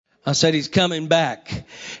I said he's coming back.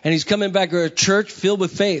 And he's coming back to a church filled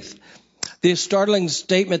with faith. The startling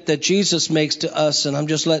statement that Jesus makes to us, and I'm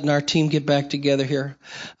just letting our team get back together here,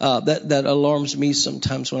 that alarms me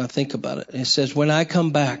sometimes when I think about it. It says, when I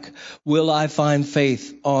come back, will I find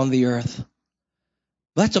faith on the earth?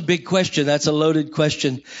 That's a big question. That's a loaded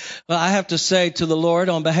question. Well, I have to say to the Lord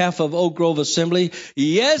on behalf of Oak Grove Assembly,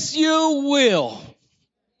 yes, you will.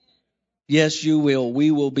 Yes, you will. We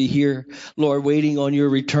will be here, Lord, waiting on your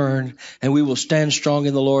return, and we will stand strong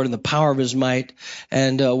in the Lord and the power of his might.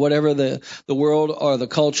 And whatever the world or the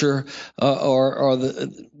culture or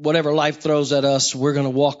the whatever life throws at us, we're going to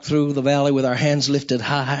walk through the valley with our hands lifted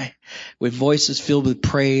high, with voices filled with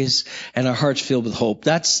praise and our hearts filled with hope.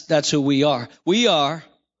 That's who we are. We are.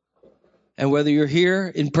 And whether you're here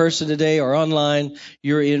in person today or online,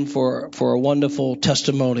 you're in for a wonderful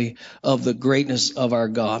testimony of the greatness of our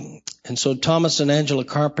God. And so Thomas and Angela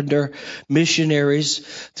Carpenter, missionaries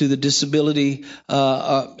through the disability,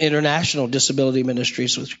 international disability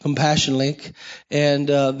ministries with Compassion Link. And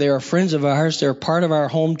they are friends of ours. They're part of our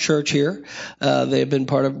home church here. They've been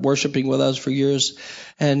part of worshiping with us for years.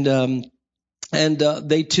 And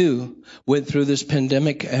they too went through this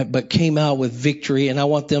pandemic, but came out with victory. And I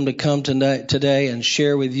want them to come today and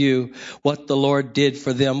share with you what the Lord did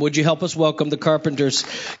for them. Would you help us welcome the Carpenters?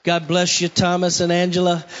 God bless you, Thomas and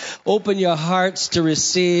Angela. Open your hearts to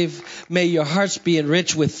receive. May your hearts be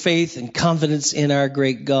enriched with faith and confidence in our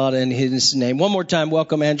great God and his name. One more time,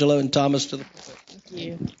 welcome Angela and Thomas to the pulpit. Thank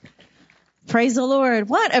you. Praise the Lord.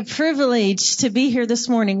 What a privilege to be here this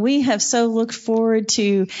morning. We have so looked forward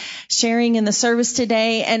to sharing in the service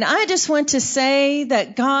today. And I just want to say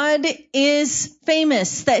that God is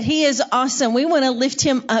famous, that he is awesome. We want to lift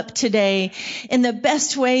him up today in the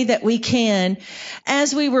best way that we can.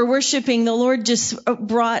 As we were worshiping, the Lord just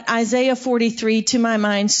brought Isaiah 43 to my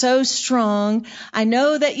mind so strong. I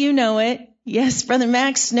know that you know it. Yes, Brother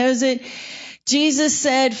Max knows it. Jesus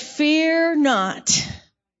said, "Fear not."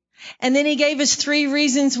 And then he gave us 3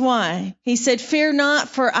 reasons why. He said, "Fear not,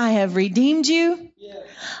 for I have redeemed you.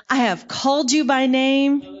 I have called you by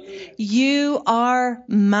name. You are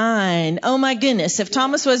mine." Oh my goodness. If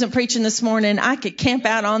Thomas wasn't preaching this morning, I could camp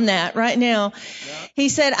out on that right now. He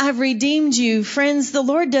said, "I've redeemed you." Friends, the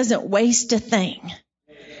Lord doesn't waste a thing.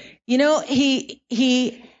 You know, he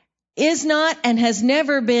is not and has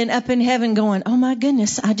never been up in heaven going, "Oh my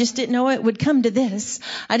goodness, I just didn't know it would come to this.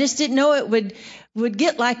 I just didn't know it would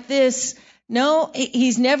get like this." No,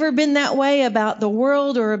 he's never been that way about the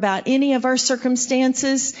world or about any of our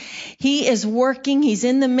circumstances. He is working. He's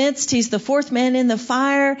in the midst. He's the 4th man in the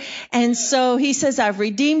fire. And so he says, "I've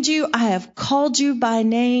redeemed you. I have called you by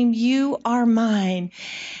name. You are mine."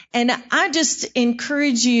 And I just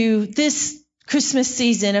encourage you this Christmas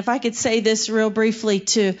season, if I could say this real briefly,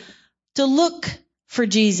 to look for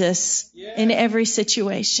Jesus in every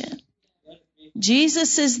situation.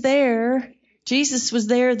 Jesus is there. Jesus was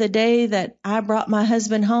there the day that I brought my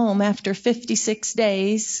husband home after 56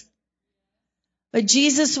 days. But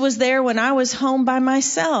Jesus was there when I was home by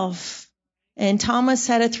myself. And Thomas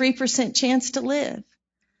had a 3% chance to live.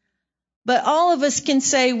 But all of us can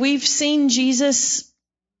say we've seen Jesus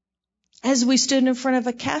as we stood in front of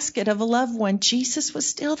a casket of a loved one. Jesus was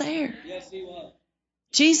still there. Yes, he was.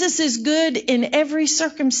 Jesus is good in every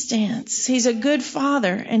circumstance. He's a good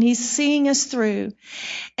father, and he's seeing us through.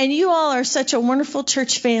 And you all are such a wonderful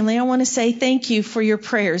church family. I want to say thank you for your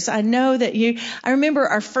prayers. I know that I remember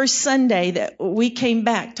our first Sunday that we came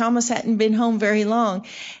back. Thomas hadn't been home very long,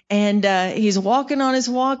 and he's walking on his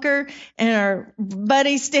walker, and our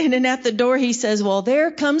buddy standing at the door, he says, "Well,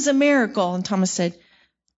 there comes a miracle." And Thomas said,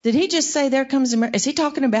 "Did he just say there comes a miracle? Is he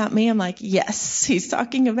talking about me?" I'm like, "Yes, he's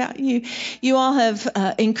talking about you." You all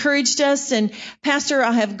have encouraged us. And Pastor,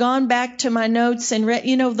 I have gone back to my notes and read,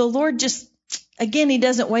 the Lord just, again, he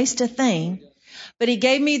doesn't waste a thing. But he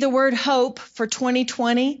gave me the word hope for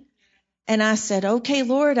 2020. And I said, "Okay,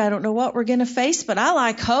 Lord, I don't know what we're going to face, but I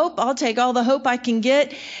like hope. I'll take all the hope I can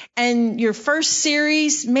get." And your first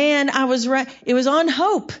series, man, it was on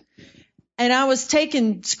hope. And I was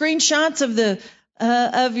taking screenshots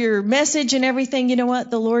of your message and everything. You know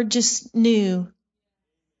what? The Lord just knew.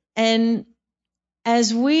 And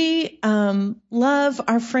as we love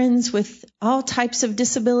our friends with all types of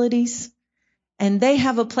disabilities, and they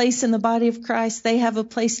have a place in the body of Christ, they have a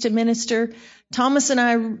place to minister, Thomas and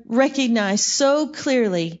I recognize so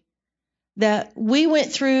clearly that we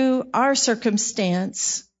went through our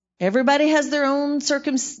circumstance. Everybody has their own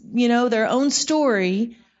their own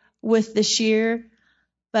story with this year,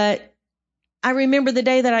 but I remember the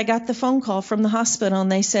day that I got the phone call from the hospital,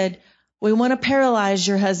 and they said, "We want to paralyze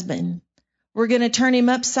your husband. We're going to turn him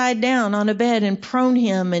upside down on a bed and prone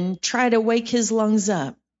him and try to wake his lungs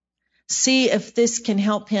up. See if this can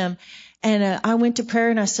help him. And I went to prayer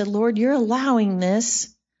and I said, Lord, you're allowing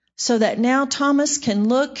this so that now Thomas can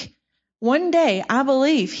look. One day, I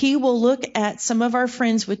believe he will look at some of our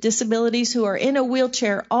friends with disabilities who are in a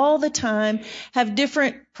wheelchair all the time, have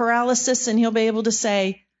different paralysis, and he'll be able to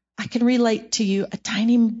say, I can relate to you a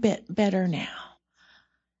tiny bit better now.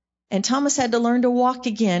 And Thomas had to learn to walk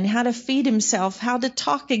again, how to feed himself, how to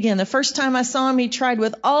talk again. The first time I saw him, he tried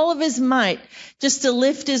with all of his might just to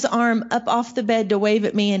lift his arm up off the bed to wave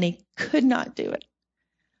at me, and he could not do it.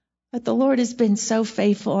 But the Lord has been so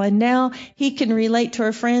faithful, and now he can relate to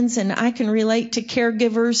our friends, and I can relate to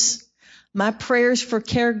caregivers. My prayers for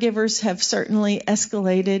caregivers have certainly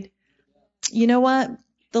escalated. You know what?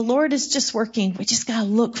 The Lord is just working. We just got to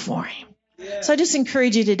look for him. So I just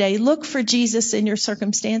encourage you today, look for Jesus in your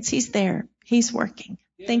circumstance. He's there. He's working.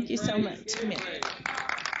 Thank you so much. Amen.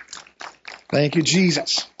 Thank you,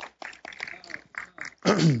 Jesus.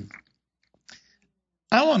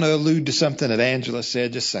 I want to allude to something that Angela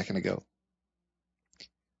said just a second ago.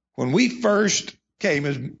 When we first came,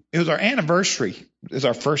 it was our anniversary. It was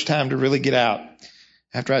our first time to really get out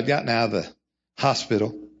after I'd gotten out of the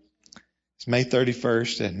hospital. It's May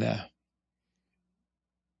 31st, and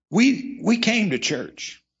we came to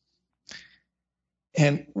church.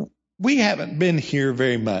 And we haven't been here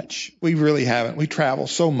very much. We really haven't. We travel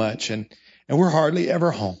so much, and we're hardly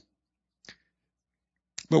ever home.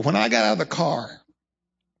 But when I got out of the car,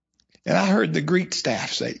 and I heard the Greek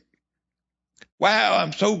staff say, wow,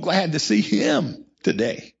 I'm so glad to see him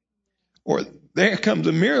today. Or there comes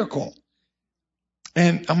a miracle.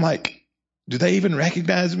 And I'm like, do they even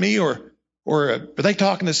recognize me? Or are they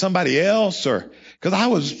talking to somebody else? Or because I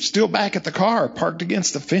was still back at the car parked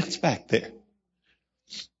against the fence back there.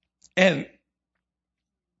 And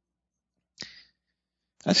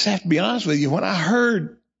I just have to be honest with you. When I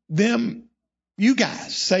heard them, you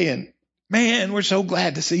guys saying, man, we're so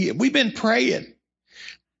glad to see you. We've been praying.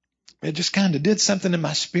 It just kind of did something in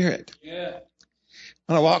my spirit. Yeah.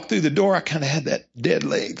 When I walked through the door, I kind of had that dead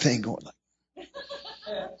leg thing going.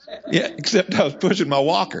 Yeah, except I was pushing my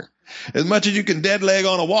walker. As much as you can dead leg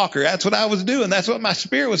on a walker, that's what I was doing. That's what my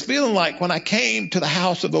spirit was feeling like when I came to the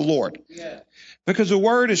house of the Lord. Yeah. Because the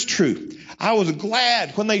word is true. I was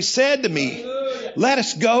glad when they said to me, let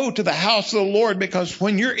us go to the house of the Lord, because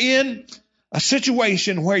when you're in a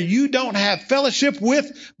situation where you don't have fellowship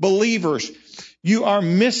with believers, you are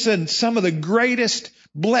missing some of the greatest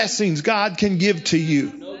blessings God can give to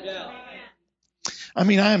you. No doubt. I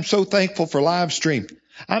mean, I am so thankful for live stream.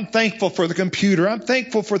 I'm thankful for the computer. I'm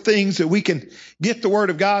thankful for things that we can get the word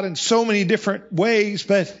of God in so many different ways.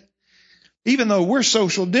 But even though we're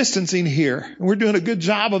social distancing here, and we're doing a good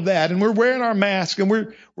job of that, and we're wearing our mask, and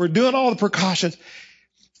we're doing all the precautions,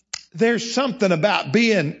 there's something about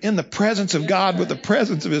being in the presence of God with the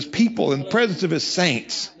presence of his people and the presence of his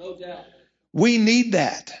saints. No doubt. We need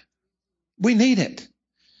that. We need it.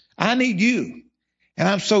 I need you. And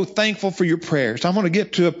I'm so thankful for your prayers. I'm going to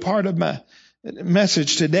get to a part of my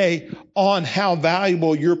message today on how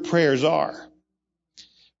valuable your prayers are.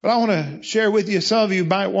 But I want to share with you, some of you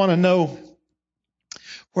might want to know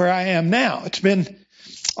where I am now. It's been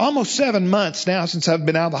almost 7 months now since I've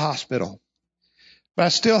been out of the hospital. But I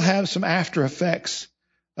still have some after effects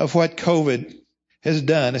of what COVID has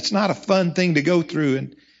done. It's not a fun thing to go through,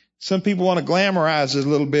 and some people want to glamorize it a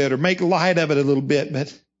little bit or make light of it a little bit, but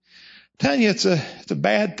I'm telling you, it's a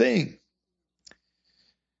bad thing.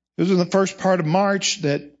 It was in the first part of March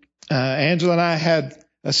that Angela and I had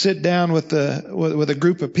a sit down with a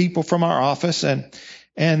group of people from our office, and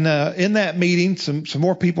in that meeting, some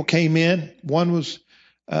more people came in. One was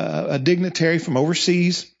a dignitary from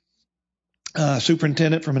overseas.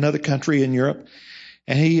 Superintendent from another country in Europe.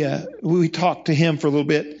 And we talked to him for a little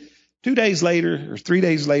bit. 2 days later or 3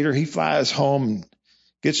 days later, he flies home and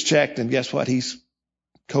gets checked, and guess what? He's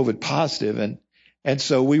COVID positive. And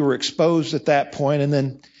so we were exposed at that point. And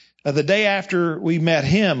then the day after we met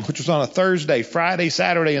him, which was on a Thursday, Friday,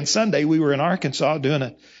 Saturday, and Sunday, we were in Arkansas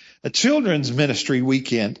doing a children's ministry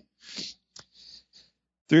weekend.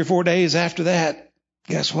 3 or 4 days after that,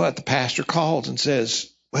 guess what? The pastor calls and says,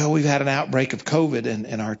 well, we've had an outbreak of COVID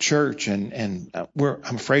in our church, and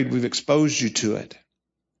I'm afraid we've exposed you to it.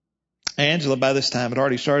 Angela, by this time, had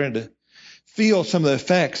already started to feel some of the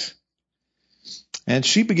effects. And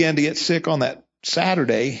she began to get sick on that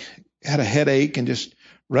Saturday, had a headache and just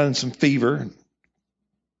running some fever.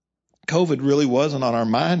 COVID really wasn't on our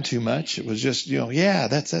mind too much. It was just, yeah,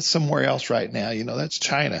 that's somewhere else right now. That's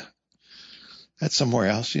China. That's somewhere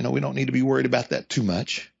else. We don't need to be worried about that too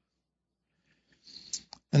much.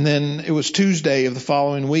 And then it was Tuesday of the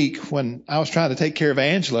following week when I was trying to take care of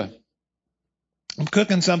Angela. I'm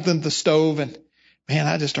cooking something at the stove, and man,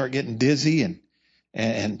 I just start getting dizzy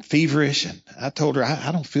and feverish. And I told her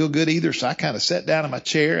I don't feel good either. So I kind of sat down in my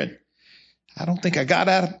chair, and I don't think I got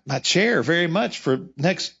out of my chair very much for the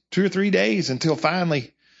next 2 or 3 days until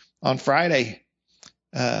finally on Friday,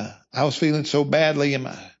 I was feeling so badly, and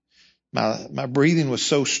my breathing was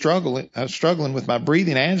so struggling. I was struggling with my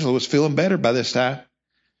breathing. Angela was feeling better by this time.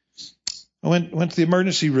 I went to the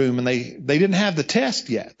emergency room, and they didn't have the test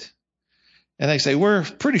yet. And they say, we're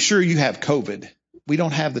pretty sure you have COVID. We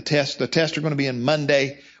don't have the test. The tests are going to be in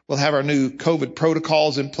Monday. We'll have our new COVID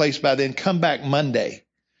protocols in place by then. Come back Monday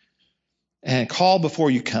and call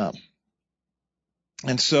before you come.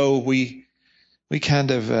 And so we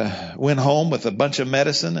kind of went home with a bunch of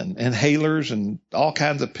medicine and inhalers and all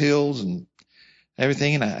kinds of pills and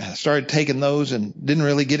everything. And I started taking those and didn't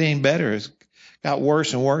really get any better. It got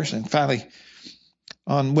worse and worse. And finally,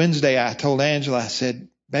 on Wednesday, I told Angela, I said,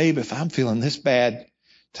 babe, if I'm feeling this bad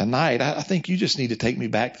tonight, I think you just need to take me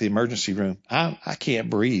back to the emergency room. I can't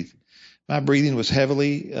breathe. My breathing was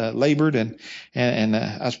heavily labored, and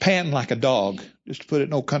I was panting like a dog, just to put it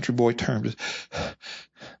in old country boy terms.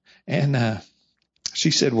 And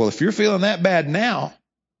she said, well, if you're feeling that bad now,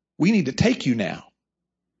 we need to take you now.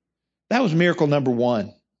 That was miracle number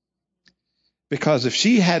one. Because if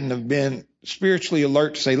she hadn't have been spiritually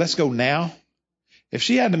alert to say, let's go now, if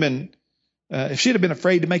she hadn't been if she'd have been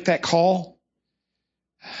afraid to make that call,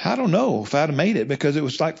 I don't know if I'd have made it, because it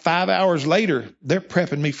was like 5 hours later, they're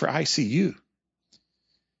prepping me for ICU.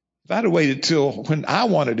 If I'd have waited till when I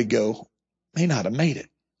wanted to go, I may not have made it.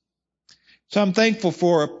 So I'm thankful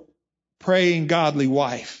for a praying, godly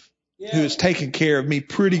wife who has taken care of me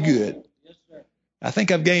pretty good. I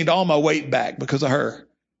think I've gained all my weight back because of her.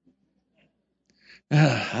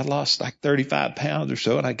 I lost like 35 pounds or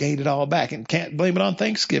so, and I gained it all back, and can't blame it on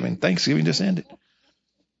Thanksgiving. Thanksgiving just ended.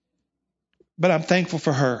 But I'm thankful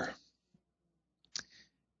for her.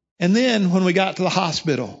 And then when we got to the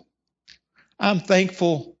hospital, I'm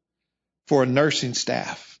thankful for a nursing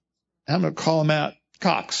staff. I'm going to call them out.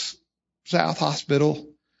 Cox South Hospital,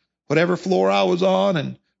 whatever floor I was on,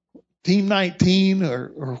 and Team 19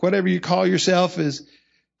 or whatever you call yourself,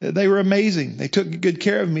 they were amazing. They took good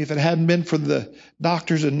care of me. If it hadn't been for the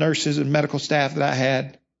doctors and nurses and medical staff that I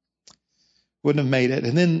had, wouldn't have made it.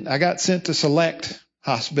 And then I got sent to Select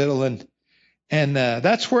Hospital, and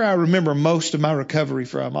that's where I remember most of my recovery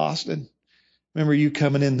from, Austin. Remember you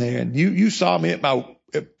coming in there, and you saw me at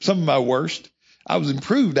some of my worst. I was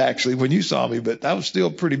improved actually when you saw me, but I was still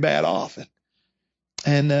pretty bad off.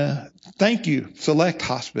 And thank you, Select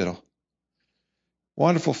Hospital.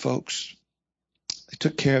 Wonderful folks. They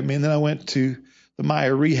took care of me. And then I went to the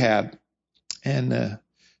Maya Rehab and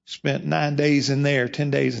spent 9 days in there, 10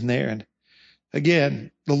 days in there. And again,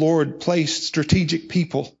 the Lord placed strategic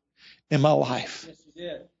people in my life. Yes, He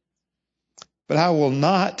did. But I will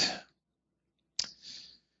not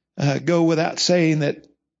go without saying that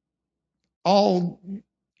all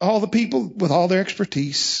the people with all their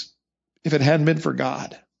expertise, if it hadn't been for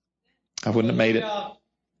God, I wouldn't have made it.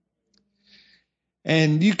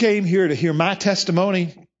 And you came here to hear my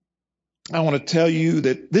testimony. I want to tell you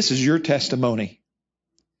that this is your testimony.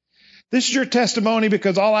 This is your testimony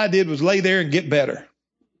because all I did was lay there and get better.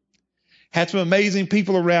 Had some amazing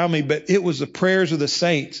people around me, but it was the prayers of the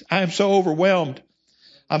saints. I am so overwhelmed.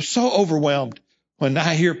 I'm so overwhelmed when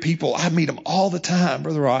I hear people. I meet them all the time,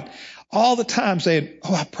 Brother Rod, all the time saying,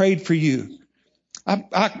 oh, I prayed for you.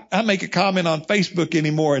 I make a comment on Facebook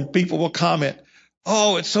anymore, and people will comment,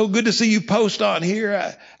 oh, it's so good to see you post on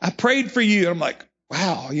here. I prayed for you. And I'm like,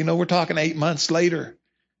 wow, we're talking 8 months later,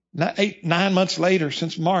 9 months later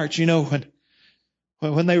since March, when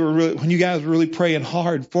you guys were really praying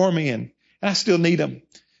hard for me, and I still need them.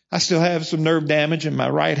 I still have some nerve damage in my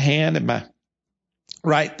right hand and my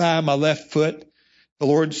right thigh, my left foot. The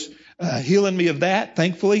Lord's healing me of that,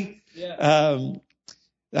 thankfully. Yeah.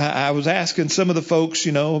 I was asking some of the folks,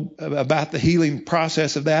 about the healing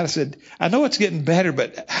process of that. I said, I know it's getting better,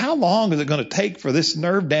 but how long is it going to take for this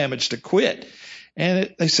nerve damage to quit?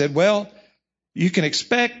 And they said, well, you can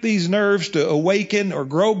expect these nerves to awaken or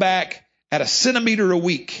grow back at 1 centimeter a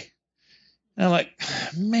week. And I'm like,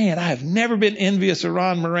 man, I have never been envious of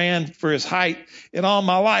Ron Moran for his height in all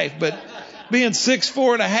my life, but being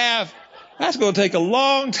 6'4.5", that's going to take a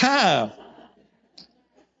long time.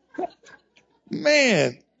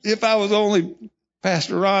 Man, if I was only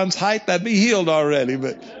Pastor Ron's height, I'd be healed already.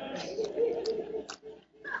 But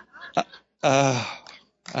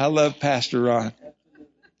I love Pastor Ron.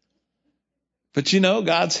 But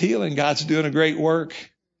God's healing. God's doing a great work.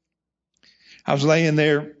 I was laying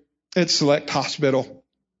there at Select Hospital,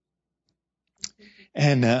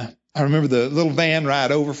 and I remember the little van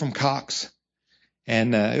ride over from Cox,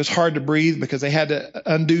 and it was hard to breathe because they had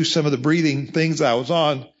to undo some of the breathing things I was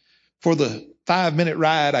on for the 5-minute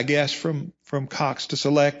ride, I guess, from Cox to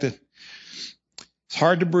Select. And it's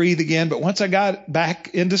hard to breathe again, but once I got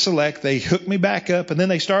back into Select, they hooked me back up, and then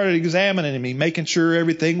they started examining me, making sure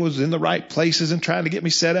everything was in the right places and trying to get me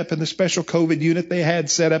set up in the special COVID unit they had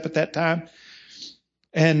set up at that time.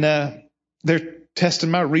 And they're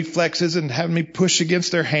testing my reflexes and having me push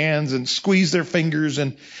against their hands and squeeze their fingers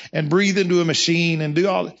and breathe into a machine and do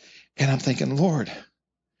all. And I'm thinking, Lord,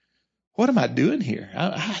 what am I doing here?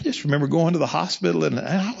 I just remember going to the hospital, and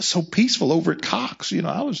I was so peaceful over at Cox. You know,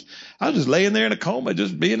 I was just laying there in a coma,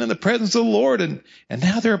 just being in the presence of the Lord. And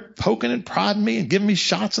now they're poking and prodding me and giving me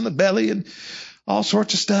shots in the belly and all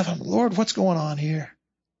sorts of stuff. I'm, Lord, what's going on here?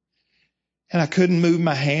 And I couldn't move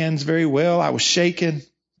my hands very well. I was shaking.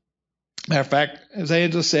 Matter of fact, as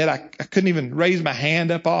Angela said, I couldn't even raise my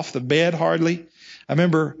hand up off the bed hardly. I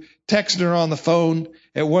remember texting her on the phone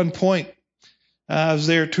at one point. I was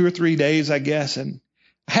there 2 or 3 days, I guess, and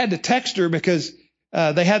I had to text her because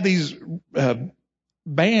they had these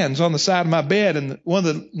bands on the side of my bed, and one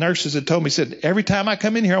of the nurses had told me, said, every time I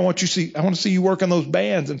come in here, I want to see you work on those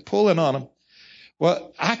bands and pulling on them.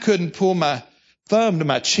 Well, I couldn't pull my thumb to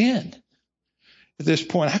my chin at this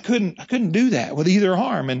point. I couldn't do that with either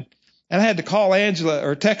arm, and I had to call Angela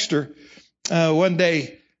or text her one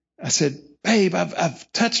day. I said, babe,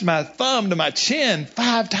 I've touched my thumb to my chin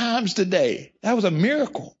 5 times today. That was a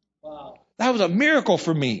miracle. Wow. That was a miracle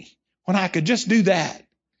for me when I could just do that.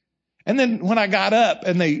 And then when I got up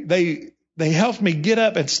and they helped me get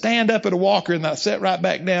up and stand up at a walker, and I sat right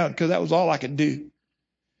back down because that was all I could do.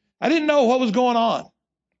 I didn't know what was going on.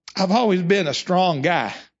 I've always been a strong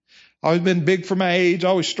guy. Always been big for my age,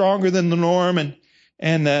 always stronger than the norm.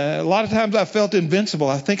 And a lot of times I felt invincible.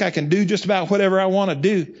 I think I can do just about whatever I want to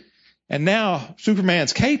do. And now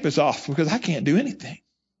Superman's cape is off because I can't do anything.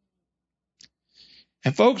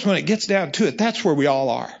 And folks, when it gets down to it, that's where we all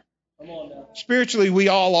are. Spiritually, we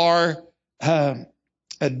all are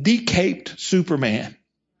a decaped Superman.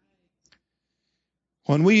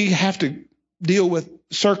 When we have to deal with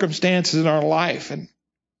circumstances in our life. And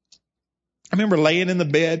I remember laying in the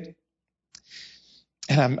bed,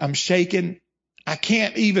 and I'm shaking. I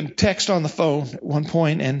can't even text on the phone at one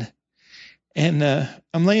point, and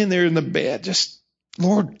I'm laying there in the bed, just,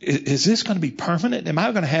 Lord, is this going to be permanent? Am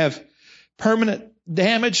I going to have permanent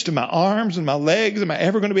damage to my arms and my legs? Am I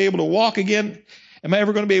ever going to be able to walk again? Am I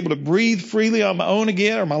ever going to be able to breathe freely on my own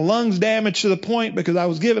again? Are my lungs damaged to the point? Because I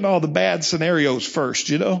was given all the bad scenarios first,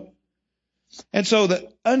 you know? And so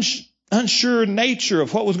the unsure nature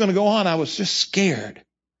of what was going to go on, I was just scared.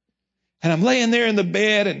 And I'm laying there in the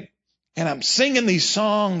bed, and I'm singing these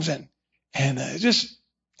songs and just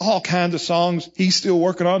all kinds of songs. He's Still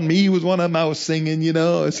Working on Me was one of them I was singing, you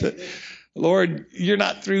know. It's Lord, you're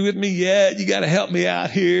not through with me yet. You got to help me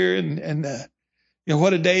out here. And you know,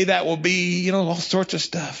 what a day that will be, you know, all sorts of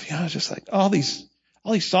stuff. You know, it's just like all these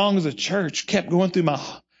songs of church kept going through my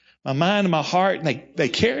mind and my heart, and they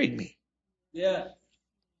carried me. Yeah.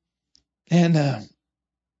 And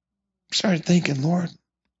started thinking, Lord,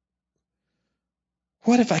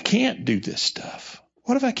 what if I can't do this stuff?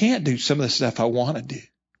 What if I can't do some of the stuff I want to do?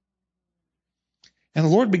 And the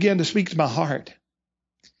Lord began to speak to my heart.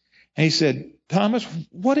 And he said, Thomas,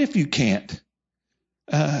 what if you can't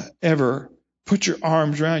ever put your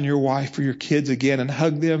arms around your wife or your kids again and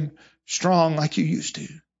hug them strong like you used to?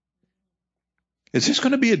 Is this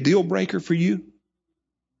going to be a deal breaker for you?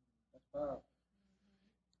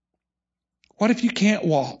 What if you can't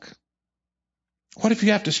walk? What if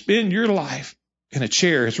you have to spend your life in a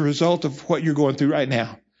chair as a result of what you're going through right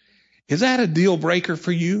now? Is that a deal breaker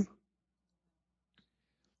for you?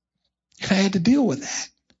 And I had to deal with that.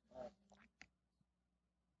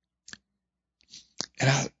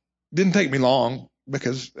 And it didn't take me long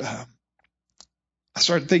because I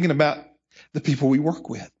started thinking about the people we work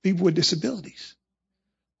with, people with disabilities.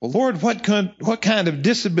 Well, Lord, what kind of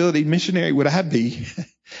disability missionary would I be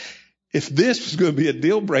if this was going to be a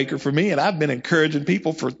deal breaker for me? And I've been encouraging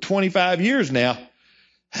people for 25 years now.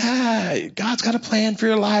 God's got a plan for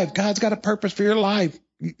your life. God's got a purpose for your life.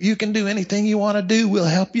 You can do anything you want to do. We'll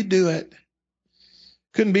help you do it.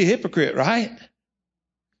 Couldn't be a hypocrite, right?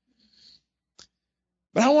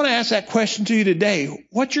 But I want to ask that question to you today.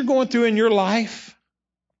 What you're going through in your life,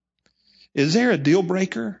 is there a deal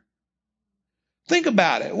breaker? Think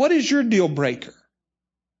about it. What is your deal breaker?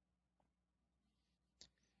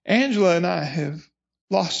 Angela and I have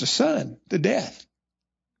lost a son to death.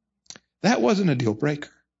 That wasn't a deal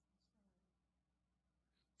breaker.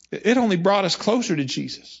 It only brought us closer to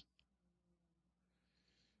Jesus.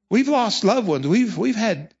 We've lost loved ones. We've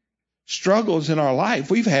had struggles in our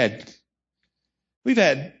life. We've had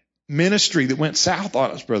ministry that went south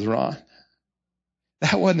on us, Brother Ron.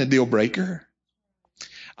 That wasn't a deal breaker.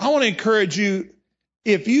 I want to encourage you,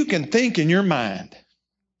 if you can think in your mind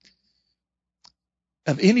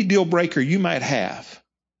of any deal breaker you might have,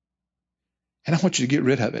 and I want you to get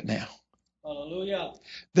rid of it now. Hallelujah.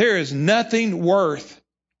 There is nothing worth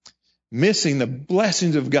missing the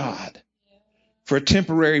blessings of God for a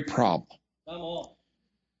temporary problem. Come on.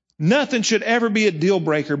 Nothing should ever be a deal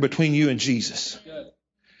breaker between you and Jesus. Good.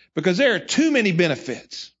 Because there are too many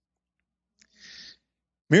benefits.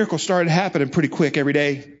 Miracles started happening pretty quick every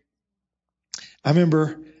day. I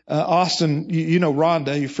remember Austin, you know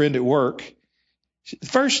Rhonda, your friend at work.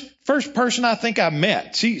 First person I think I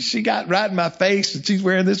met. She got right in my face, and she's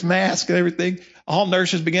wearing this mask and everything. All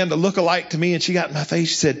nurses began to look alike to me, and she got in my face.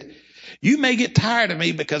 She said, "You may get tired of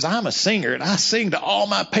me because I'm a singer, and I sing to all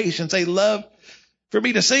my patients. They love for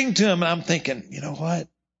me to sing to them." And I'm thinking, you know what?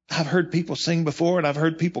 I've heard people sing before, and I've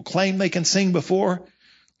heard people claim they can sing before.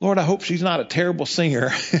 Lord, I hope she's not a terrible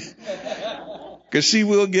singer, because she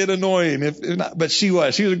will get annoying if not. But she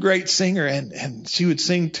was a great singer, and she would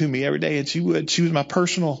sing to me every day. And she was my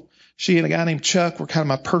personal. She and a guy named Chuck were kind of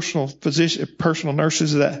my personal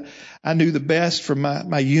nurses that I knew the best from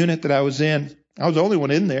my unit that I was in. I was the only one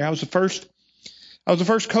in there. I was the first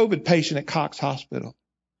COVID patient at Cox Hospital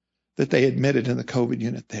that they admitted in the COVID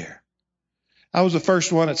unit there. I was the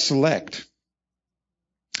first one at Select.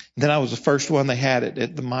 Then I was the first one they had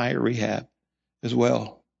at the Meyer Rehab as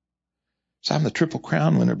well. So I'm the Triple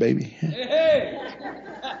Crown winner, baby. Hey.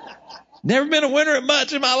 Never been a winner at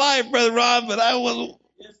much in my life, Brother Ron, but I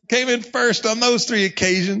came in first on those 3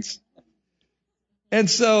 occasions. And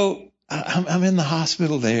so I'm in the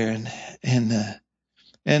hospital there, and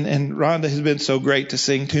Rhonda has been so great to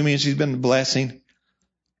sing to me, and she's been a blessing.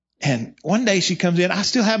 And one day she comes in. I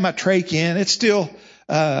still have my trach in. It's still,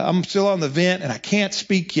 I'm still on the vent, and I can't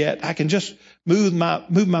speak yet. I can just move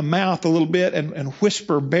my mouth a little bit and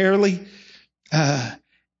whisper barely. And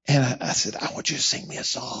I said, "I want you to sing me a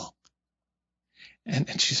song."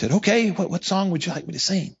 And she said, "Okay, what song would you like me to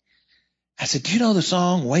sing?" I said, "Do you know the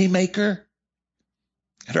song Waymaker?"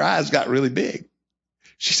 And her eyes got really big.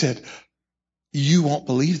 She said, "You won't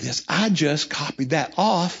believe this. I just copied that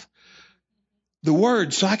off the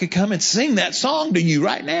words so I could come and sing that song to you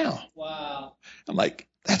right now." Wow. I'm like,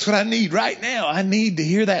 that's what I need right now. I need to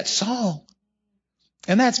hear that song.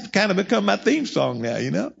 And that's kind of become my theme song now,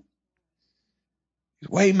 you know.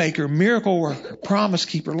 Waymaker, miracle worker, promise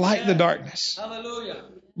keeper, light in the darkness. Hallelujah.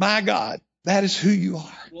 My God, that is who you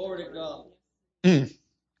are. Glory to God.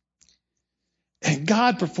 And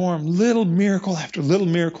God performed little miracle after little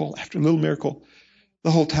miracle after little miracle the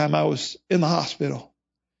whole time I was in the hospital.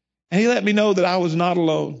 And he let me know that I was not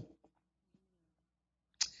alone.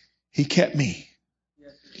 He kept me.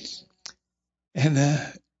 And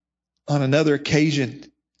on another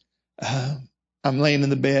occasion, I'm laying in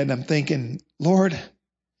the bed and I'm thinking, Lord,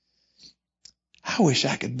 I wish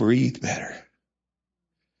I could breathe better.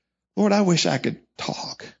 Lord, I wish I could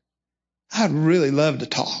talk. I'd really love to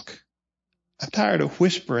talk. I'm tired of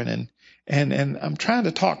whispering and I'm trying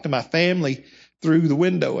to talk to my family through the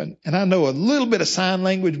window. And I know a little bit of sign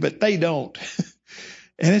language, but they don't.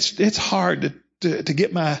 And it's hard to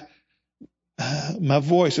get my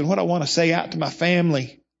voice and what I want to say out to my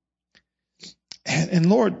family. And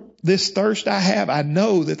Lord, this thirst I have, I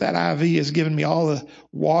know that IV has given me all the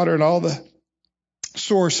water and all the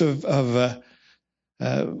source of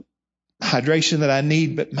hydration that I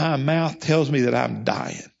need, but my mouth tells me that I'm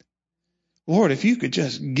dying. Lord, if you could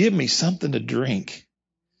just give me something to drink.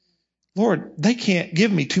 Lord, they can't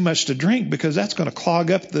give me too much to drink because that's going to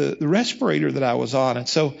clog up the respirator that I was on. And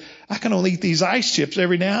so I can only eat these ice chips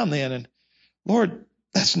every now and then. And Lord,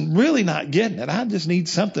 that's really not getting it. I just need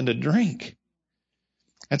something to drink.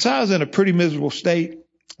 And so I was in a pretty miserable state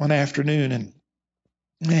one afternoon. And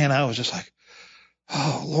man, I was just like,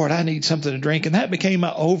 oh, Lord, I need something to drink. And that became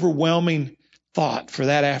my overwhelming thought for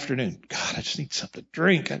that afternoon. God, I just need something to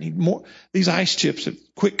drink. I need more. These ice chips have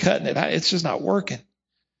quit cutting it. It's just not working.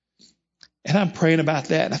 And I'm praying about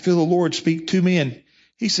that. And I feel the Lord speak to me. And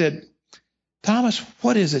he said, Thomas,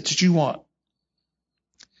 what is it that you want?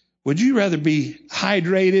 Would you rather be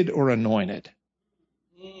hydrated or anointed?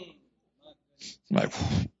 I'm like,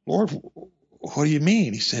 Lord, what do you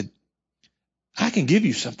mean? He said, I can give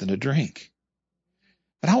you something to drink,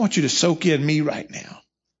 but I want you to soak in me right now.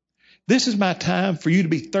 This is my time for you to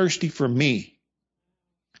be thirsty for me.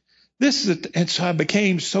 And so I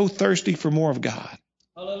became so thirsty for more of God.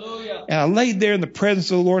 Hallelujah. And I laid there in the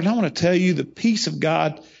presence of the Lord. And I want to tell you, the peace of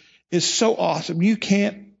God is so awesome. You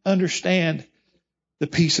can't understand the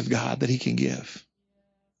peace of God that he can give.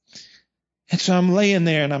 And so I'm laying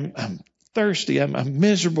there and I'm thirsty. I'm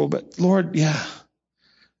miserable. But Lord,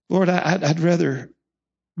 Lord, I'd rather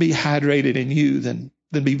be hydrated in you than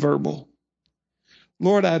be verbal.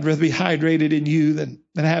 Lord, I'd rather be hydrated in you than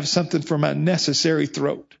have something for my necessary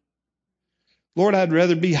throat. Lord, I'd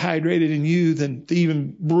rather be hydrated in you than to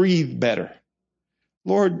even breathe better.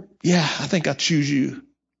 Lord, I think I'll choose you.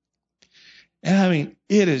 And I mean,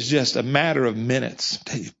 it is just a matter of minutes. I'll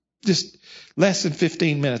tell you, just less than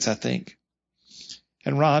 15 minutes, I think.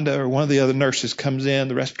 And Rhonda or one of the other nurses comes in,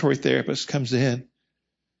 the respiratory therapist comes in.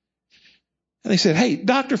 And they said, hey,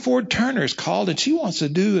 Dr. Ford Turner is called and she wants to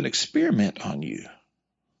do an experiment on you.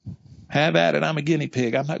 Have at it. I'm a guinea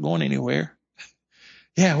pig. I'm not going anywhere.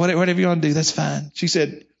 Yeah, whatever you want to do, that's fine. She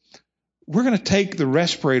said, we're going to take the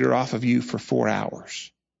respirator off of you for 4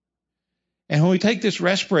 hours. And when we take this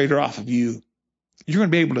respirator off of you, you're going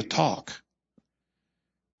to be able to talk.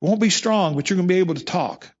 It won't be strong, but you're going to be able to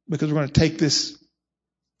talk because we're going to take this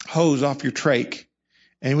hose off your trach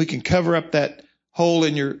and we can cover up that hole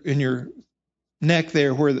in your neck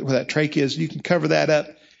there where that trach is. You can cover that up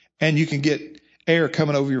and you can get air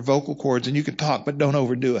coming over your vocal cords and you can talk, but don't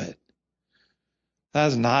overdo it. I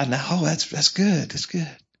was nodding. Oh, that's good. That's good.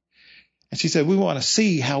 And she said, we want to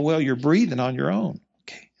see how well you're breathing on your own.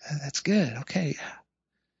 Okay, that's good. Okay.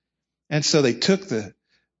 And so they took the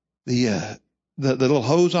little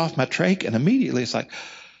hose off my trach and immediately it's like,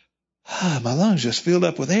 my lungs just filled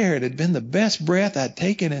up with air. It had been the best breath I'd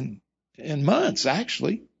taken in months,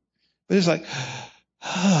 actually. But it's like,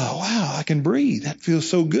 oh, wow, I can breathe. That feels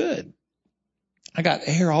so good. I got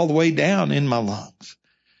air all the way down in my lungs.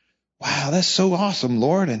 Wow, that's so awesome,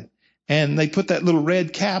 Lord. And they put that little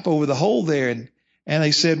red cap over the hole there and they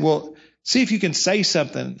said, well, see if you can say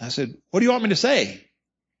something. I said, what do you want me to say?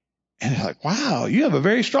 And they're like, wow, you have a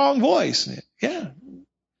very strong voice. Yeah.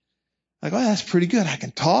 Like, well, that's pretty good. I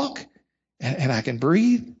can talk and I can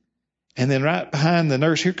breathe. And then right behind the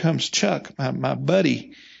nurse, here comes Chuck, my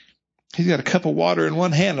buddy. He's got a cup of water in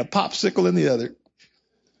one hand and a popsicle in the other.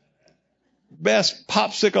 Best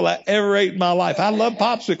popsicle I ever ate in my life. I love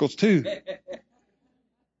popsicles too.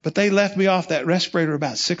 But they left me off that respirator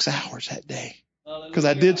about 6 hours that day because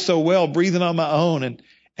I did so well breathing on my own. And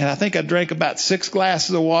I think I drank about 6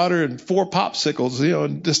 glasses of water and 4 popsicles,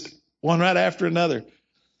 and just one right after another.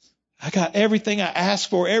 I got everything I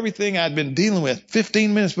asked for, everything I'd been dealing with.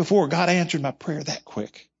 15 minutes before, God answered my prayer that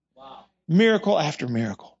quick. Wow. Miracle after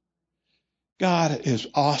miracle. God is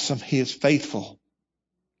awesome. He is faithful.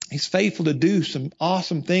 He's faithful to do some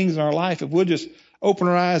awesome things in our life if we'll just open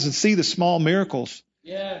our eyes and see the small miracles.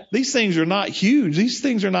 Yeah. These things are not huge. These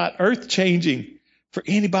things are not earth-changing for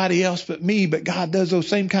anybody else but me, but God does those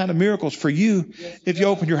same kind of miracles for you if you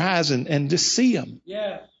open your eyes and just see them.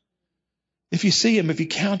 Yeah. If you see them, if you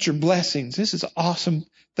count your blessings. This is an awesome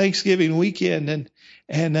Thanksgiving weekend,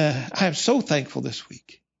 and I am so thankful this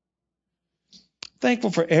week.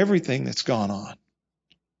 Thankful for everything that's gone on.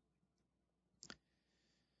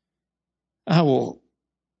 I will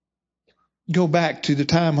go back to the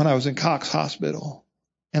time when I was in Cox Hospital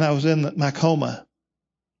and I was in my coma.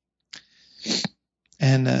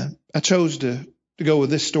 And I chose to go with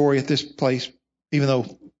this story at this place, even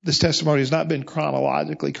though this testimony has not been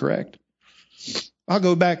chronologically correct. I'll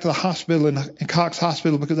go back to the hospital in Cox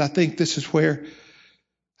Hospital because I think this is where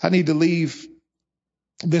I need to leave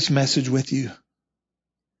this message with you.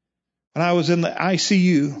 When I was in the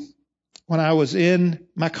ICU, when I was in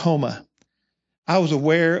my coma, I was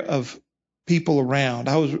aware of people around.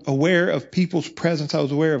 I was aware of people's presence. I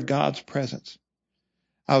was aware of God's presence.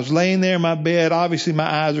 I was laying there in my bed. Obviously, my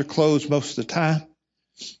eyes are closed most of the time.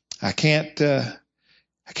 I can't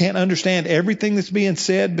understand everything that's being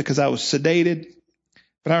said because I was sedated.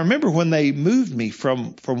 But I remember when they moved me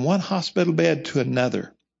from one hospital bed to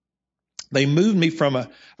another. They moved me from a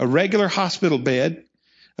regular hospital bed,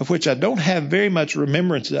 of which I don't have very much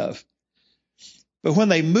remembrance of. But when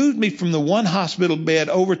they moved me from the one hospital bed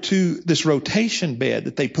over to this rotation bed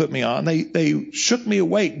that they put me on, they shook me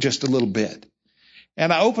awake just a little bit.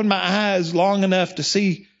 And I opened my eyes long enough to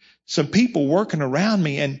see some people working around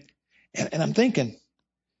me. And I'm thinking,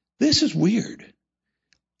 this is weird.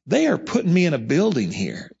 They are putting me in a building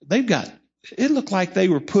here. It looked like they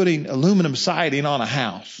were putting aluminum siding on a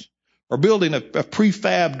house or building a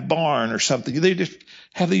prefabbed barn or something. They just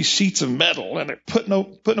have these sheets of metal and they're putting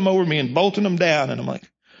them over me and bolting them down. And I'm like,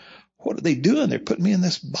 what are they doing? They're putting me in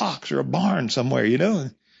this box or a barn somewhere,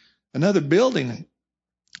 another building.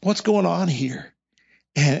 What's going on here?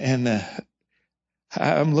 And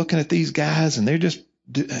I'm looking at these guys and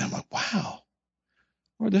I'm like, wow,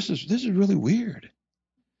 Lord, this is really weird.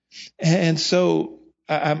 And so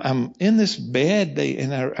I'm in this bed,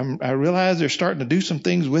 I realize they're starting to do some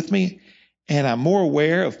things with me, and I'm more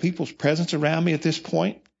aware of people's presence around me at this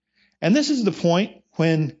point. And this is the point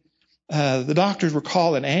when the doctors were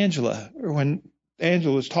calling Angela, or when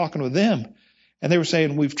Angela was talking with them, and they were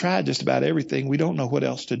saying, we've tried just about everything. We don't know what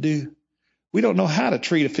else to do. We don't know how to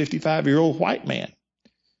treat a 55-year-old white man.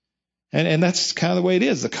 And that's kind of the way it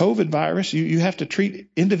is. The COVID virus, you have to treat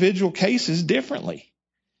individual cases differently.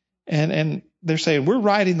 And they're saying, we're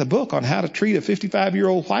writing the book on how to treat a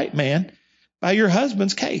 55-year-old white man by your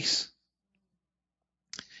husband's case.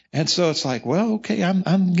 And so it's like, well, okay,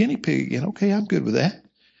 I'm guinea pig again. Okay, I'm good with that.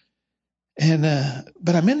 And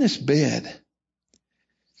but I'm in this bed.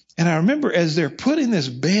 And I remember as they're putting this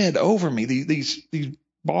bed over me, these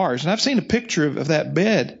bars, and I've seen a picture of that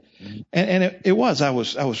bed. And I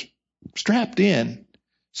was strapped in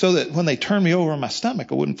so that when they turned me over on my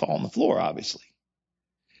stomach, I wouldn't fall on the floor, obviously.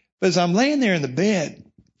 But as I'm laying there in the bed,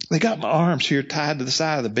 they got my arms here tied to the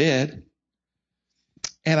side of the bed.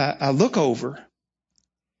 And I look over,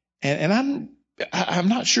 and I'm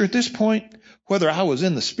not sure at this point whether I was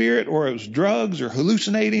in the spirit or it was drugs or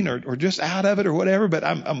hallucinating or just out of it or whatever, but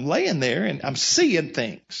I'm laying there and I'm seeing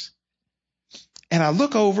things. And I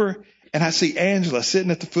look over and I see Angela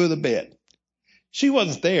sitting at the foot of the bed. She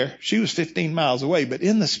wasn't there. She was 15 miles away, but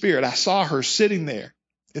in the spirit, I saw her sitting there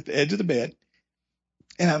at the edge of the bed.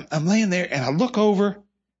 And I'm laying there and I look over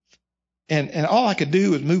and all I could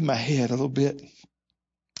do was move my head a little bit.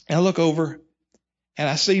 And I look over and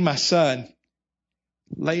I see my son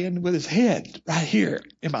laying with his head right here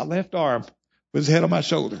in my left arm with his head on my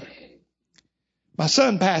shoulder. My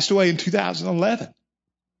son passed away in 2011.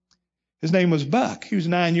 His name was Buck. He was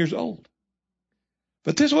 9 years old.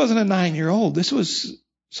 But this wasn't a 9-year-old. This was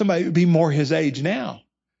somebody who would be more his age now.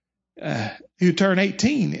 He would turn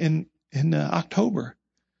 18 in October.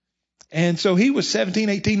 And so he was 17,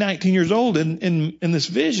 18, 19 years old in this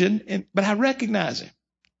vision, but I recognize him.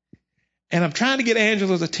 And I'm trying to get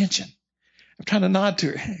Angela's attention. I'm trying to nod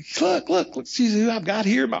to her. Look, see who I've got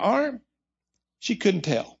here in my arm? She couldn't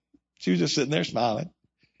tell. She was just sitting there smiling,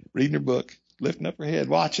 reading her book, lifting up her head,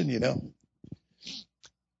 watching,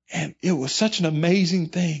 And it was such an amazing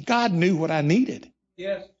thing. God knew what I needed.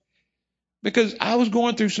 Yes. Because I was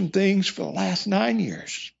going through some things for the last 9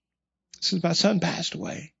 years since my son passed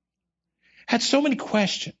away. Had so many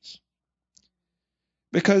questions.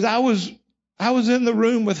 Because I was in the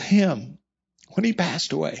room with him when he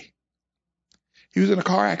passed away. He was in a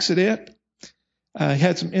car accident. He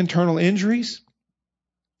had some internal injuries.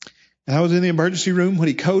 And I was in the emergency room when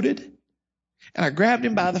he coded. And I grabbed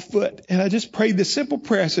him by the foot and I just prayed this simple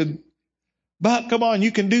prayer. I said, Buck, come on,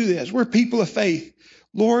 you can do this. We're people of faith.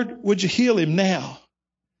 Lord, would you heal him now?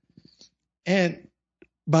 And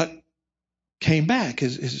Buck came back.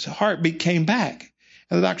 His heartbeat came back.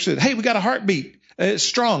 And the doctor said, hey, we got a heartbeat. It's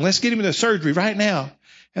strong. Let's get him into surgery right now.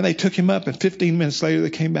 And they took him up, and 15 minutes later, they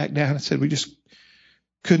came back down and said, we just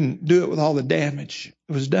couldn't do it with all the damage.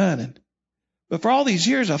 It was done. But for all these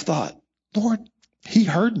years, I've thought, Lord, he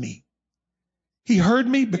heard me. He heard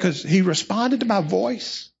me because he responded to my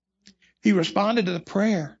voice. He responded to the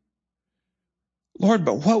prayer. Lord,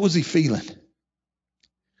 but what was he feeling?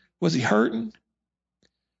 Was he hurting?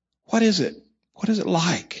 What is it? What is it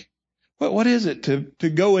like? What is it to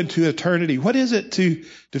go into eternity? What is it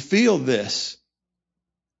to feel this?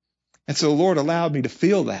 And so the Lord allowed me to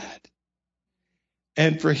feel that.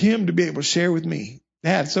 And for him to be able to share with me,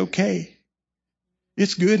 Dad, it's okay.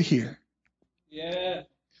 It's good here. Yeah.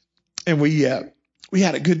 And we had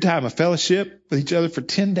a good time of fellowship with each other for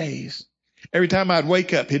 10 days. Every time I'd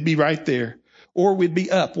wake up, he'd be right there. Or we'd be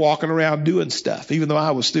up walking around doing stuff, even though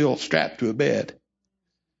I was still strapped to a bed.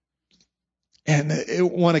 And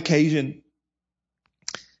one occasion,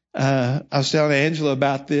 I was telling Angela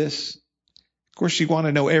about this. Of course, she wanted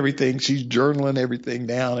to know everything. She's journaling everything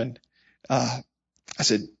down. And I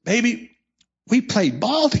said, baby, we played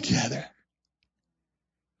ball together.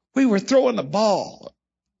 We were throwing the ball.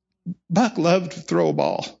 Buck loved to throw a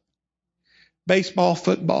ball. Baseball,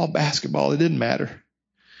 football, basketball, it didn't matter.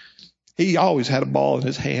 He always had a ball in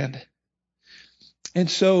his hand. And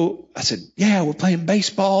so I said, yeah, we're playing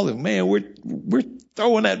baseball, and man, we're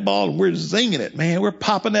throwing that ball and we're zinging it, man. We're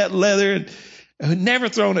popping that leather, and we've never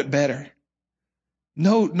thrown it better.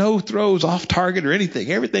 No throws off target or anything.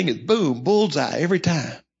 Everything is boom, bullseye every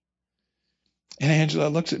time. And Angela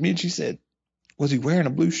looks at me and she said, was he wearing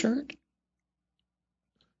a blue shirt?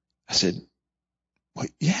 I said, well,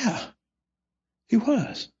 yeah, he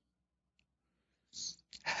was.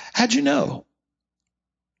 How'd you know?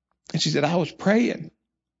 And she said, I was praying.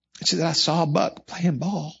 And she said, I saw a buck playing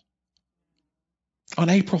ball on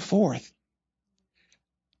April 4th.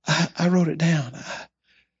 I wrote it down.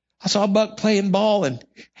 I saw a buck playing ball and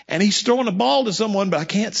he's throwing a ball to someone, but I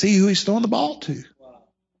can't see who he's throwing the ball to.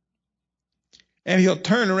 And he'll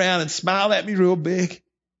turn around and smile at me real big.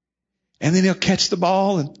 And then he'll catch the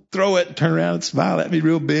ball and throw it and turn around and smile at me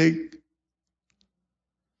real big.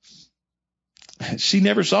 She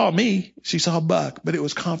never saw me. She saw a buck, but it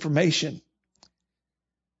was confirmation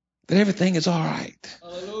that everything is all right.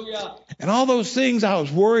 Hallelujah. And all those things I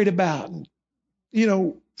was worried about, and,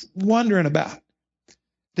 wondering about,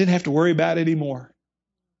 didn't have to worry about it anymore.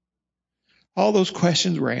 All those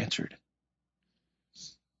questions were answered.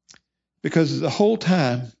 Because the whole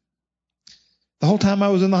time I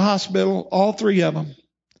was in the hospital, all three of them,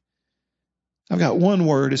 I've got one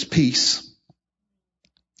word, is peace.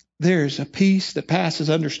 There's a peace that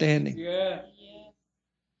passes understanding. Yeah.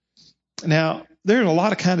 Now, there's a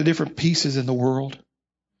lot of kind of different peaces in the world.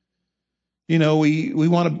 We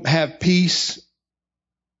want to have peace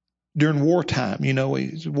during wartime.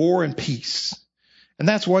 It's war and peace. And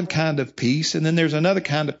that's one kind of peace. And then there's another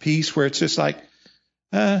kind of peace where it's just like,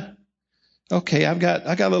 okay, I got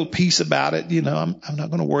a little peace about it. I'm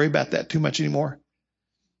not going to worry about that too much anymore.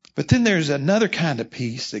 But then there's another kind of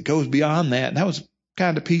peace that goes beyond that. And that was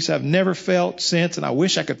kind of peace I've never felt since, and I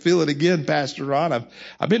wish I could feel it again, Pastor Ron.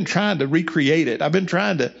 I've been trying to recreate it. I've been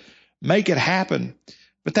trying to make it happen.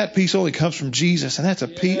 But that peace only comes from Jesus, and that's a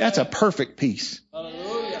peace. That's a perfect peace.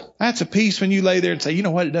 Hallelujah. That's a peace when you lay there and say, you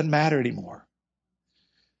know what? It doesn't matter anymore.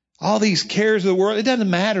 All these cares of the world, it doesn't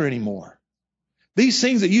matter anymore. These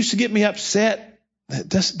things that used to get me upset, it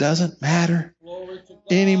just doesn't matter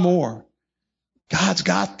anymore. God's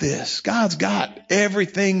got this. God's got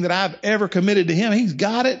everything that I've ever committed to Him. He's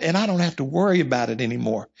got it, and I don't have to worry about it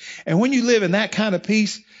anymore. And when you live in that kind of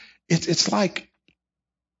peace, it's like,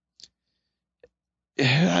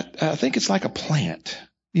 I think it's like a plant,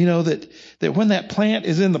 that when that plant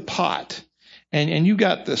is in the pot and you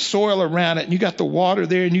got the soil around it and you got the water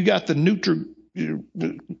there and you got the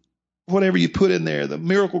whatever you put in there, the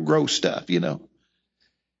miracle grow stuff,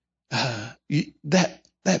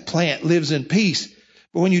 that plant lives in peace.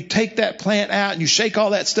 But when you take that plant out and you shake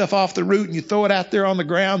all that stuff off the root and you throw it out there on the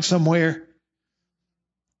ground somewhere,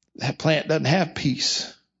 that plant doesn't have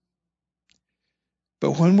peace.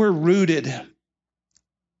 But when we're rooted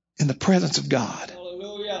in the presence of God,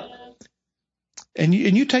 Hallelujah. and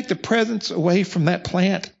you take the presence away from that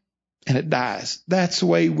plant and it dies. That's the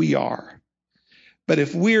way we are. But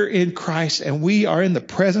if we're in Christ and we are in the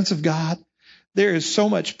presence of God, there is so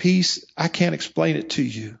much peace, I can't explain it to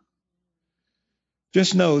you.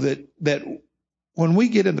 Just know that when we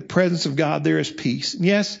get in the presence of God, there is peace. And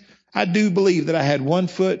yes, I do believe that I had 1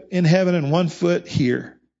 foot in heaven and 1 foot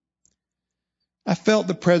here. I felt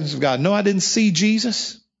the presence of God. No, I didn't see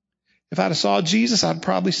Jesus. If I'd have saw Jesus, I'd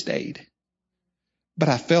probably stayed. But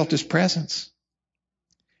I felt His presence.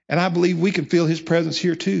 And I believe we can feel His presence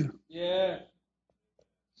here too. Yeah.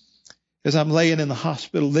 As I'm laying in the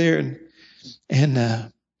hospital there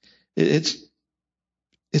and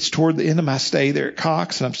it's toward the end of my stay there at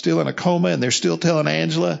Cox, and I'm still in a coma, and they're still telling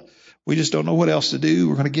Angela, we just don't know what else to do.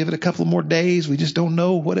 We're going to give it a couple more days. We just don't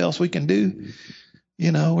know what else we can do.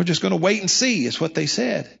 We're just going to wait and see, is what they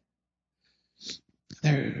said.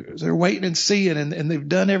 They're waiting and seeing, and they've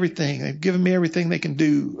done everything. They've given me everything they can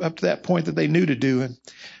do up to that point that they knew to do, and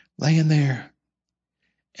laying there.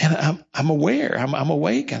 And I'm aware. I'm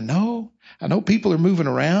awake. I know people are moving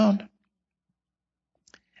around.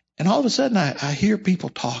 And all of a sudden I hear people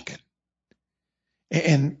talking.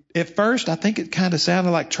 And at first I think it kind of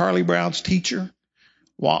sounded like Charlie Brown's teacher.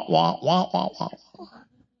 Wah, wah, wah, wah, wah.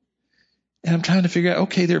 And I'm trying to figure out,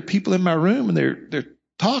 okay, there are people in my room and they're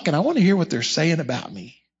talking. I want to hear what they're saying about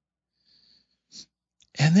me.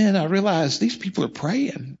 And then I realized these people are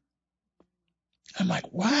praying. I'm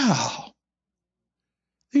like, wow,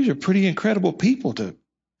 these are pretty incredible people to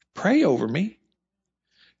pray over me.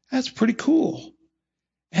 That's pretty cool.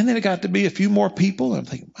 And then it got to be a few more people. And I'm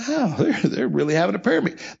thinking, wow, they're really having a prayer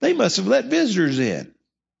meeting. They must have let visitors in.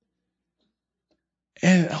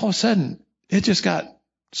 And all of a sudden, it just got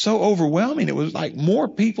so overwhelming. It was like more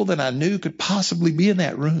people than I knew could possibly be in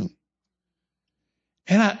that room.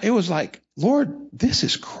 And it was like, Lord, this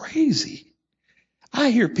is crazy.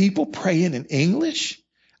 I hear people praying in English.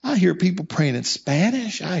 I hear people praying in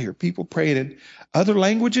Spanish. I hear people praying in other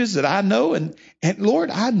languages that I know. And Lord,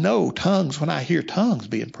 I know tongues when I hear tongues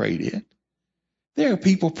being prayed in. There are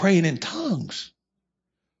people praying in tongues.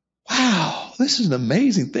 Wow, this is an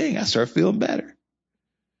amazing thing. I start feeling better.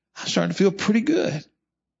 I'm starting to feel pretty good.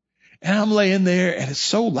 And I'm laying there and it's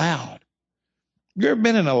so loud. You ever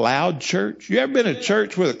been in a loud church? You ever been in a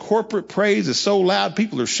church where the corporate praise is so loud,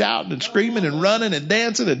 people are shouting and screaming and running and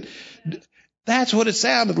dancing? And that's what it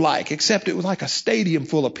sounded like, except it was like a stadium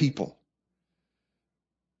full of people.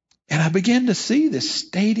 And I began to see this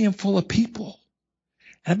stadium full of people.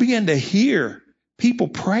 And I began to hear people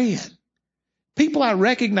praying. People I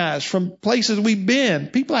recognize from places we've been,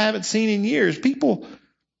 people I haven't seen in years, people.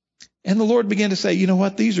 And the Lord began to say, you know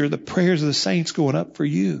what? These are the prayers of the saints going up for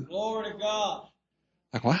you. Glory to God.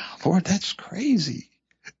 Like, wow, Lord, that's crazy.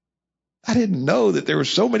 I didn't know that there were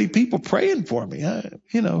so many people praying for me.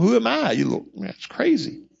 Who am I? That's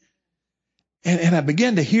crazy. And I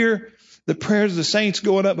began to hear the prayers of the saints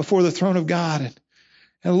going up before the throne of God. And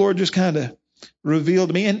the Lord just kind of revealed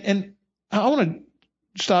to me. And I want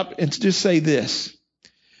to stop and just say this.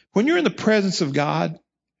 When you're in the presence of God,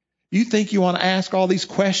 you think you want to ask all these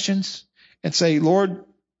questions and say, Lord,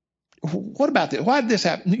 what about this? Why did this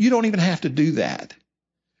happen? You don't even have to do that.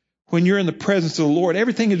 When you're in the presence of the Lord,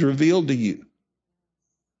 everything is revealed to you.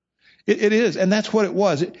 It is. And that's what it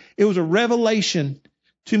was. It was a revelation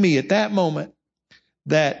to me at that moment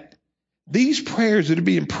that these prayers that are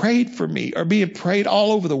being prayed for me are being prayed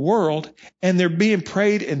all over the world, and they're being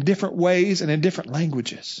prayed in different ways and in different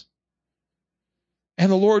languages. And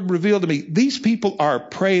the Lord revealed to me, these people are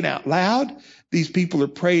praying out loud. These people are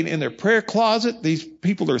praying in their prayer closet. These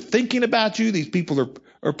people are thinking about you. These people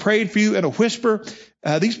are praying for you in a whisper.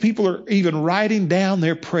 These people are even writing down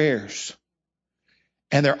their prayers.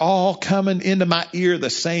 And they're all coming into my ear the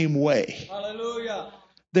same way. Hallelujah.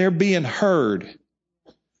 They're being heard.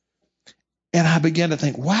 And I began to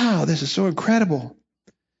think, wow, this is so incredible.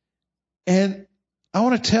 And I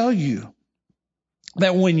want to tell you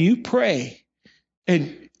that when you pray,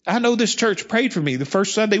 and I know this church prayed for me. The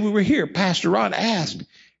first Sunday we were here, Pastor Ron asked,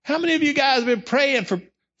 how many of you guys have been praying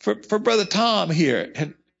for Brother Tom here?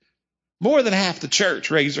 And more than half the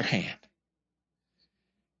church raised their hand.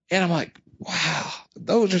 And I'm like, wow,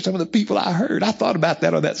 those are some of the people I heard. I thought about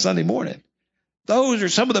that on that Sunday morning. Those are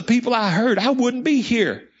some of the people I heard. I wouldn't be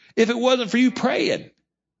here if it wasn't for you praying.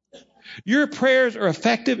 Your prayers are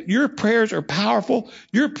effective. Your prayers are powerful.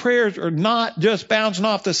 Your prayers are not just bouncing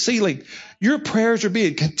off the ceiling. Your prayers are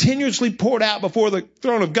being continuously poured out before the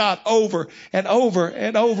throne of God over and over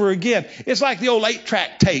and over again. It's like the old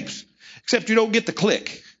 8-track tapes, except you don't get the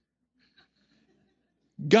click.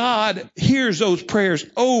 God hears those prayers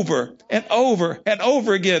over and over and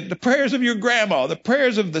over again. The prayers of your grandma, the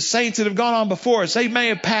prayers of the saints that have gone on before us, they may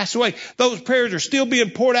have passed away. Those prayers are still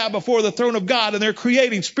being poured out before the throne of God, and they're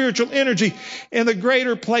creating spiritual energy in the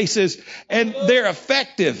greater places, and they're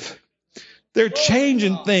effective. They're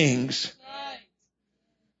changing things.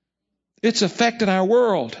 It's affecting our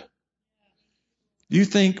world. You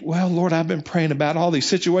think, well, Lord, I've been praying about all these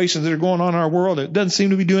situations that are going on in our world. It doesn't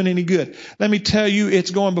seem to be doing any good. Let me tell you,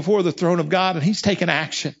 it's going before the throne of God, and He's taking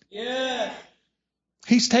action. Yes.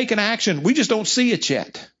 He's taking action. We just don't see it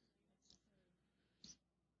yet.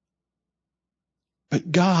 But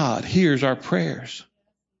God hears our prayers.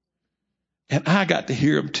 And I got to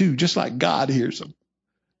hear them too, just like God hears them.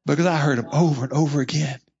 Because I heard them over and over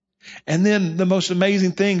again. And then the most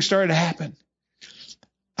amazing thing started to happen.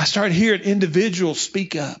 I started hearing individuals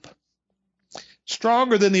speak up.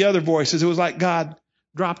 Stronger than the other voices. It was like God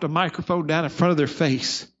dropped a microphone down in front of their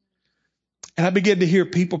face. And I began to hear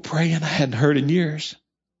people praying I hadn't heard in years.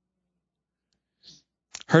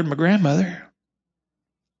 Heard my grandmother.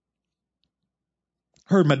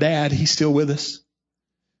 Heard my dad. He's still with us.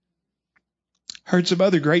 Heard some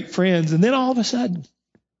other great friends. And then all of a sudden,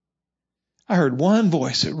 I heard one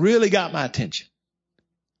voice that really got my attention.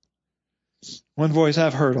 One voice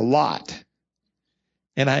I've heard a lot,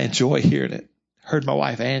 and I enjoy hearing it. Heard my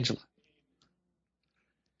wife, Angela.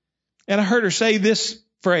 And I heard her say this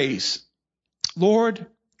phrase, Lord,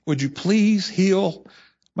 would you please heal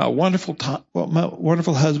my wonderful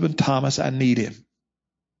husband, Thomas? I need him.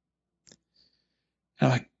 And I'm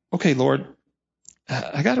like, okay, Lord,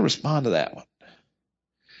 I got to respond to that one.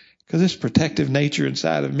 Because this protective nature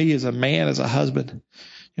inside of me as a man, as a husband,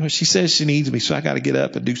 you know, she says she needs me, so I got to get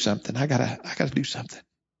up and do something. I got to do something.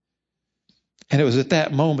 And it was at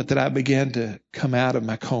that moment that I began to come out of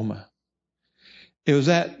my coma. It was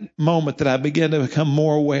that moment that I began to become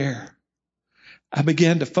more aware. I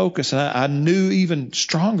began to focus, and I knew even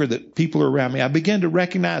stronger that people are around me. I began to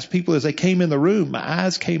recognize people as they came in the room. My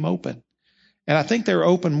eyes came open. And I think they were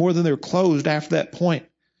open more than they were closed after that point,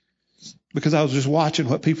 because I was just watching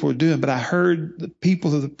what people were doing. But I heard the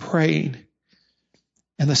people of the praying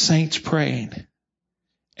and the saints praying.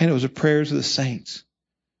 And it was the prayers of the saints.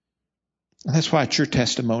 And that's why it's your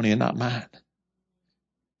testimony and not mine.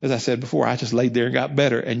 As I said before, I just laid there and got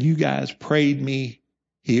better. And you guys prayed me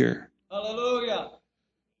here. Hallelujah.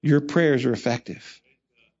 Your prayers are effective.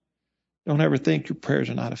 Don't ever think your prayers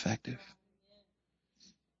are not effective.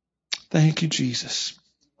 Thank you, Jesus.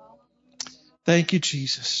 Thank you,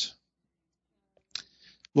 Jesus.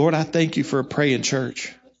 Lord, I thank you for a praying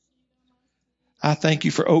church. I thank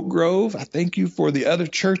you for Oak Grove. I thank you for the other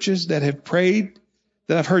churches that have prayed,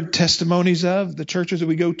 that I've heard testimonies of, the churches that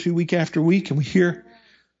we go to week after week, and we hear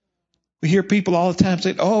people all the time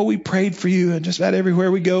say, oh, we prayed for you, and just about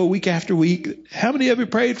everywhere we go week after week. How many of you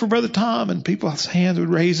prayed for Brother Tom? And people's hands would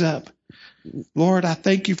raise up. Lord, I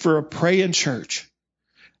thank you for a praying church.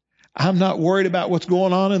 I'm not worried about what's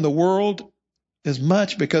going on in the world as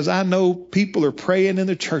much because I know people are praying in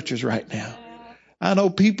the churches right now. I know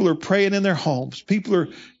people are praying in their homes. People are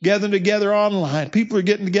gathering together online. People are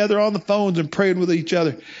getting together on the phones and praying with each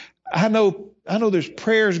other. I know there's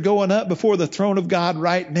prayers going up before the throne of God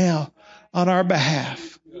right now on our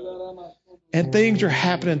behalf. And things are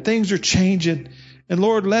happening. Things are changing. And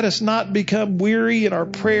Lord, let us not become weary in our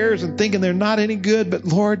prayers and thinking they're not any good. But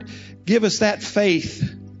Lord, give us that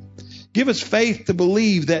faith. Give us faith to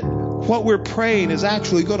believe that what we're praying is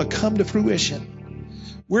actually going to come to fruition.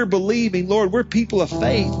 We're believing, Lord, we're people of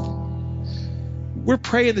faith. We're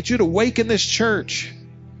praying that you'd awaken this church.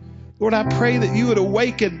 Lord, I pray that you would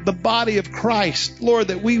awaken the body of Christ. Lord,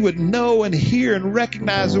 that we would know and hear and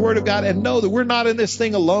recognize the word of God and know that we're not in this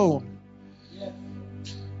thing alone.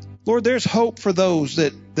 Lord, there's hope for those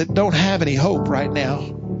that don't have any hope right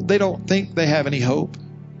now. They don't think they have any hope,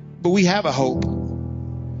 but we have a hope.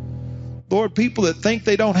 Lord, people that think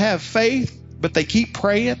they don't have faith, but they keep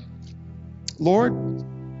praying. Lord,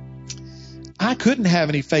 I couldn't have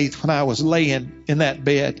any faith when I was laying in that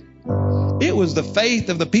bed. It was the faith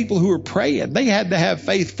of the people who were praying. They had to have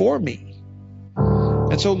faith for me.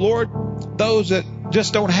 And so, Lord, those that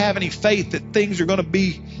just don't have any faith that things are going to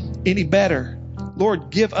be any better, Lord,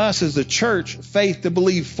 give us as a church faith to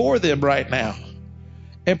believe for them right now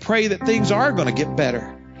and pray that things are going to get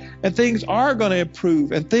better and things are going to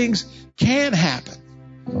improve and things can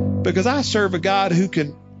happen because I serve a God who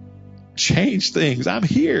can change things. I'm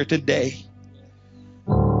here today.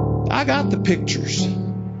 I got the pictures.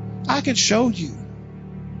 I can show you.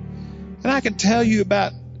 And I can tell you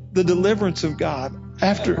about the deliverance of God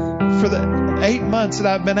for the 8 months that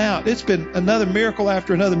I've been out. It's been another miracle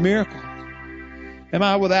after another miracle. Am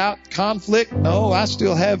I without conflict? No, I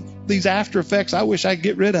still have these after effects I wish I could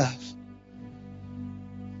get rid of.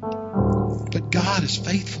 But God is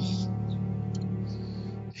faithful.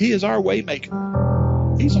 He is our way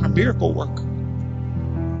maker. He's our miracle worker.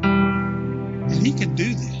 And He can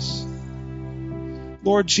do this.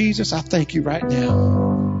 Lord Jesus, I thank you right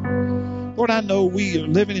now. Lord, I know we are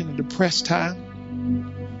living in a depressed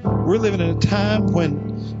time. We're living in a time when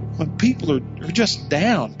people are just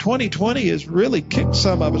down. 2020 has really kicked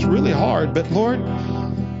some of us really hard. But Lord,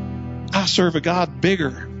 I serve a God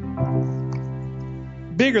bigger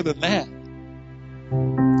than that.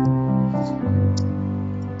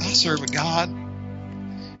 I serve a God.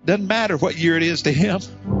 Doesn't matter what year it is to Him.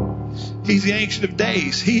 He's the Ancient of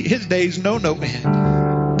Days. His days know no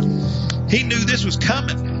end. He knew this was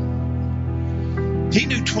coming. He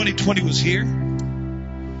knew 2020 was here.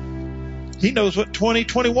 He knows what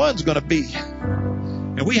 2021 is going to be.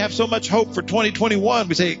 And we have so much hope for 2021.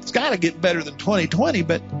 We say it's got to get better than 2020.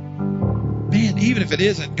 But man, even if it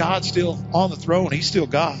isn't, God's still on the throne. He's still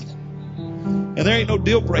God. And there ain't no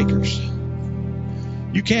deal breakers.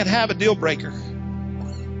 You can't have a deal breaker.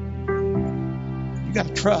 You got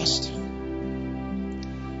to trust.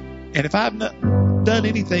 And if I've not done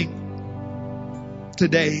anything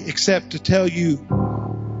today except to tell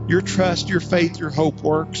you your trust, your faith, your hope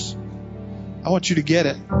works, I want you to get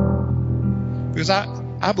it. Because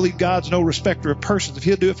I believe God's no respecter of persons. If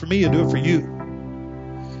He'll do it for me, He'll do it for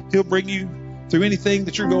you. He'll bring you through anything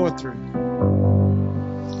that you're going through.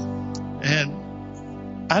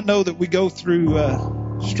 And I know that we go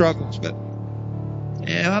through struggles,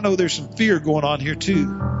 and I know there's some fear going on here too.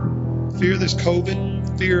 Fear of this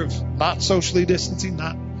COVID, fear of not socially distancing,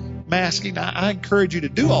 not masking. I encourage you to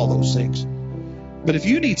do all those things. But if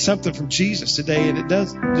you need something from Jesus today, and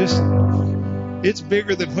it's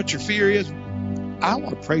bigger than what your fear is, I want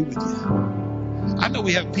to pray with you. I know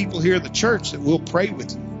we have people here in the church that will pray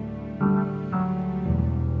with you.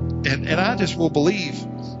 And I just will believe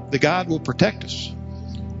that God will protect us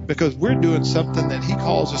because we're doing something that He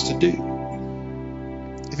calls us to do.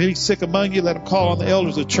 If any's sick among you, let him call on the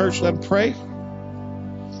elders of the church, let them pray.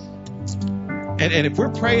 And if we're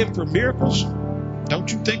praying for miracles,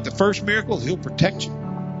 don't you think the first miracle, He'll protect you?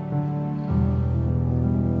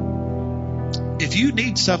 If if you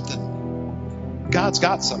need something, God's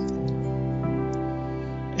got something.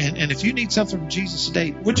 And if you need something from Jesus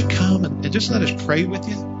today, would you come and just let us pray with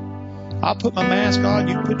you? I'll put my mask on.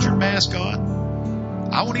 You put your mask on.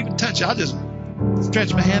 I won't even touch you. I'll just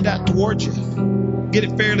stretch my hand out towards you. Get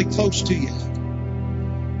it fairly close to you.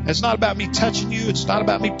 It's not about me touching you. It's not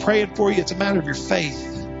about me praying for you. It's a matter of your faith.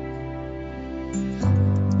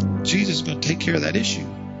 Jesus is going to take care of that issue.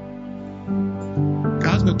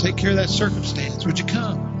 God's going to take care of that circumstance. Would you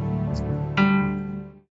come?